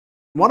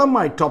One of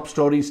my top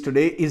stories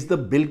today is the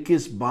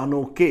Bilkis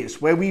Bano case,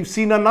 where we've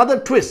seen another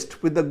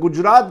twist with the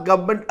Gujarat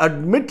government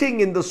admitting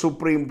in the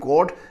Supreme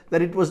Court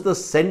that it was the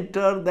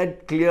centre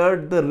that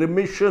cleared the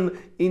remission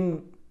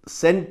in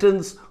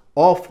sentence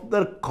of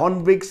the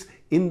convicts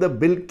in the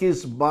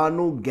Bilkis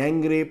Bano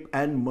gang rape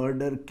and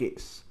murder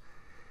case.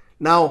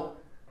 Now,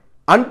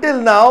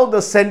 until now,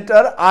 the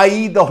centre,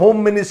 i.e. the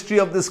Home Ministry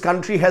of this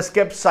country, has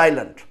kept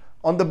silent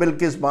on the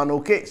Bilkis Bano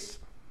case.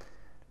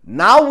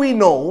 Now we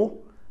know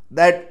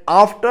that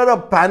after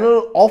a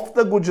panel of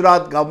the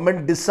Gujarat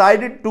government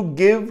decided to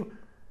give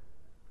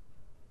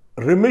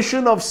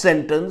remission of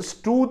sentence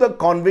to the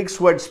convicts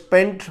who had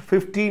spent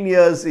 15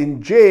 years in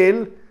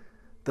jail,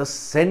 the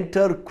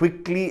centre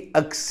quickly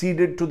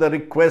acceded to the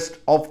request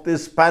of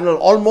this panel,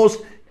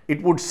 almost,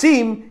 it would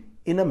seem,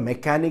 in a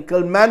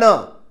mechanical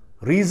manner.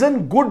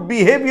 Reason: good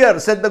behavior,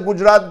 said the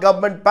Gujarat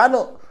government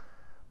panel.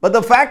 But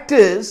the fact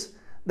is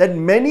that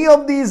many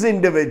of these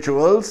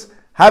individuals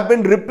have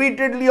been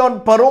repeatedly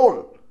on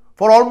parole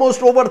for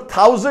almost over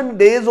 1,000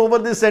 days over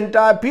this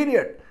entire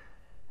period.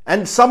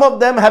 And some of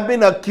them have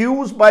been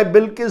accused by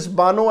Bilkis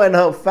Bano and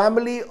her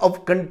family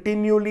of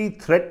continually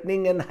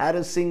threatening and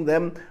harassing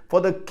them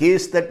for the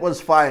case that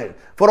was filed.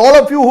 For all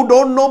of you who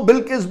don't know,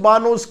 Bilkis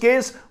Bano's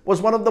case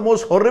was one of the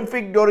most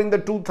horrific during the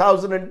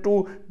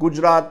 2002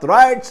 Gujarat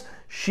riots.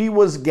 She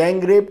was gang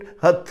raped,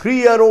 her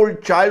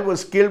 3-year-old child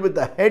was killed with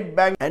a head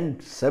bang,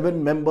 and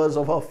 7 members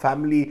of her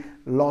family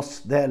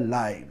lost their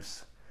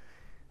lives.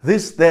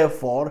 This,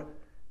 therefore,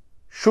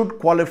 should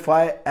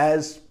qualify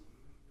as,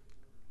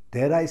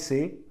 dare I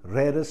say,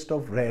 rarest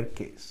of rare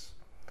case.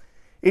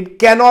 It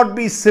cannot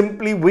be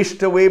simply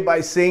wished away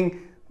by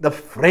saying the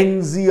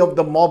frenzy of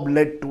the mob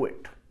led to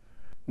it.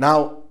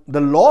 Now, the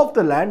law of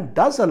the land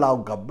does allow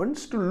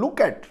governments to look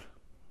at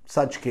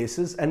such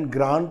cases and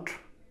grant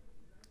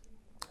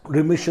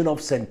remission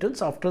of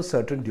sentence after a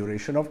certain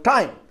duration of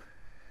time.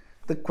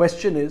 The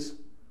question is,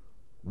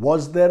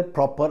 was there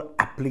proper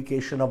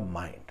application of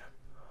mind?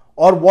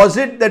 Or was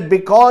it that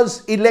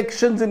because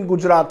elections in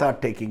Gujarat are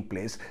taking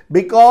place,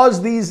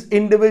 because these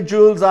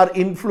individuals are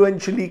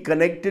influentially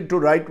connected to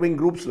right-wing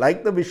groups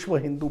like the Vishwa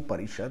Hindu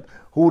Parishad,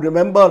 who,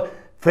 remember,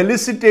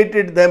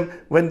 felicitated them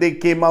when they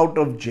came out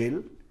of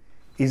jail,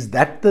 is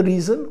that the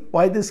reason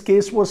why this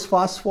case was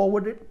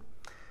fast-forwarded?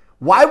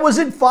 Why was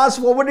it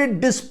fast-forwarded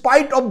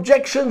despite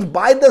objections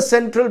by the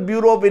Central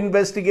Bureau of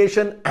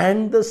Investigation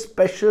and the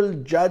special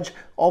judge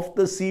of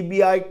the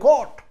CBI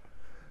court?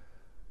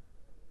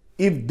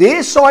 If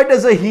they saw it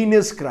as a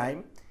heinous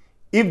crime,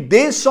 if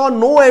they saw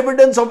no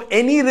evidence of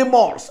any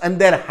remorse, and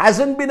there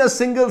hasn't been a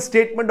single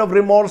statement of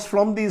remorse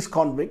from these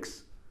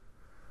convicts,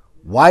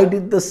 why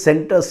did the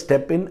centre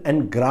step in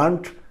and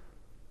grant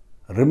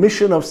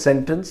remission of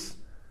sentence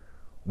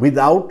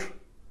without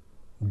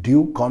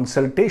due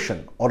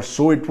consultation, or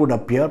so it would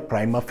appear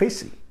prima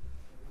facie?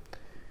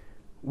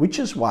 Which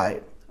is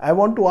why I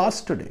want to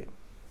ask today,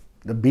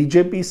 the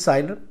BJP is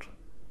silent,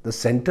 the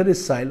centre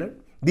is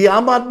silent, the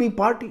Aam Aadmi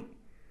Party,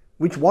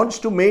 which wants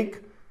to make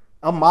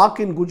a mark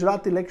in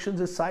Gujarat elections,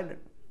 is silent.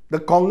 The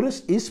Congress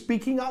is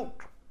speaking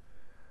out.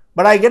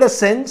 But I get a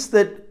sense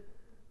that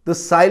the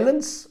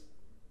silence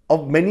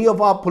of many of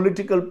our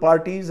political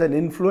parties and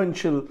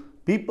influential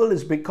people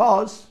is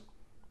because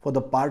for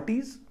the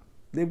parties,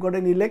 they've got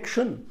an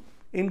election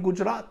in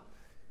Gujarat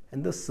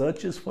and the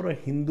search is for a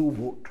Hindu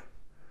vote.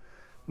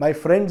 My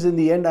friends, in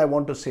the end, I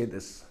want to say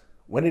this.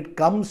 When it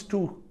comes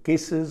to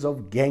cases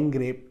of gang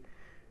rape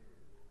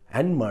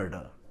and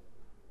murder,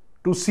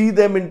 to see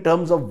them in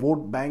terms of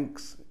vote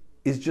banks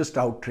is just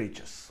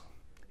outrageous,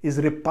 is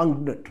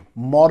repugnant,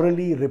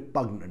 morally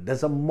repugnant.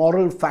 There's a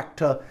moral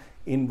factor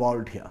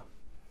involved here.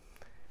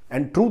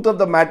 And truth of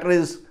the matter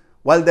is,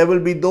 while there will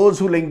be those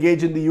who will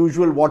engage in the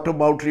usual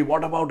whataboutery,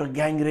 what about a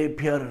gang rape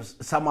here,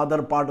 some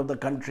other part of the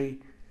country?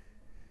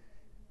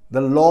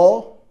 The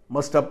law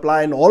must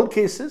apply in all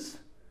cases,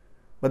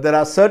 but there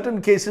are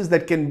certain cases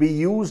that can be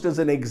used as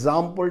an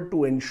example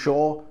to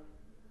ensure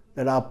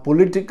that our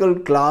political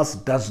class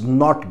does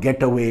not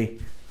get away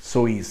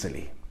so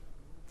easily.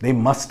 They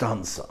must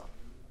answer.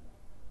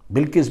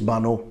 Bilkis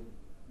Bano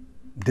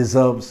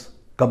deserves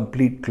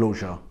complete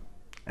closure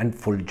and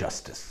full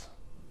justice.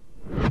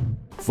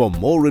 For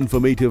more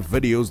informative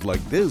videos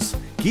like this,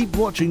 keep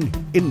watching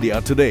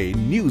India Today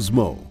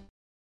Newsmo.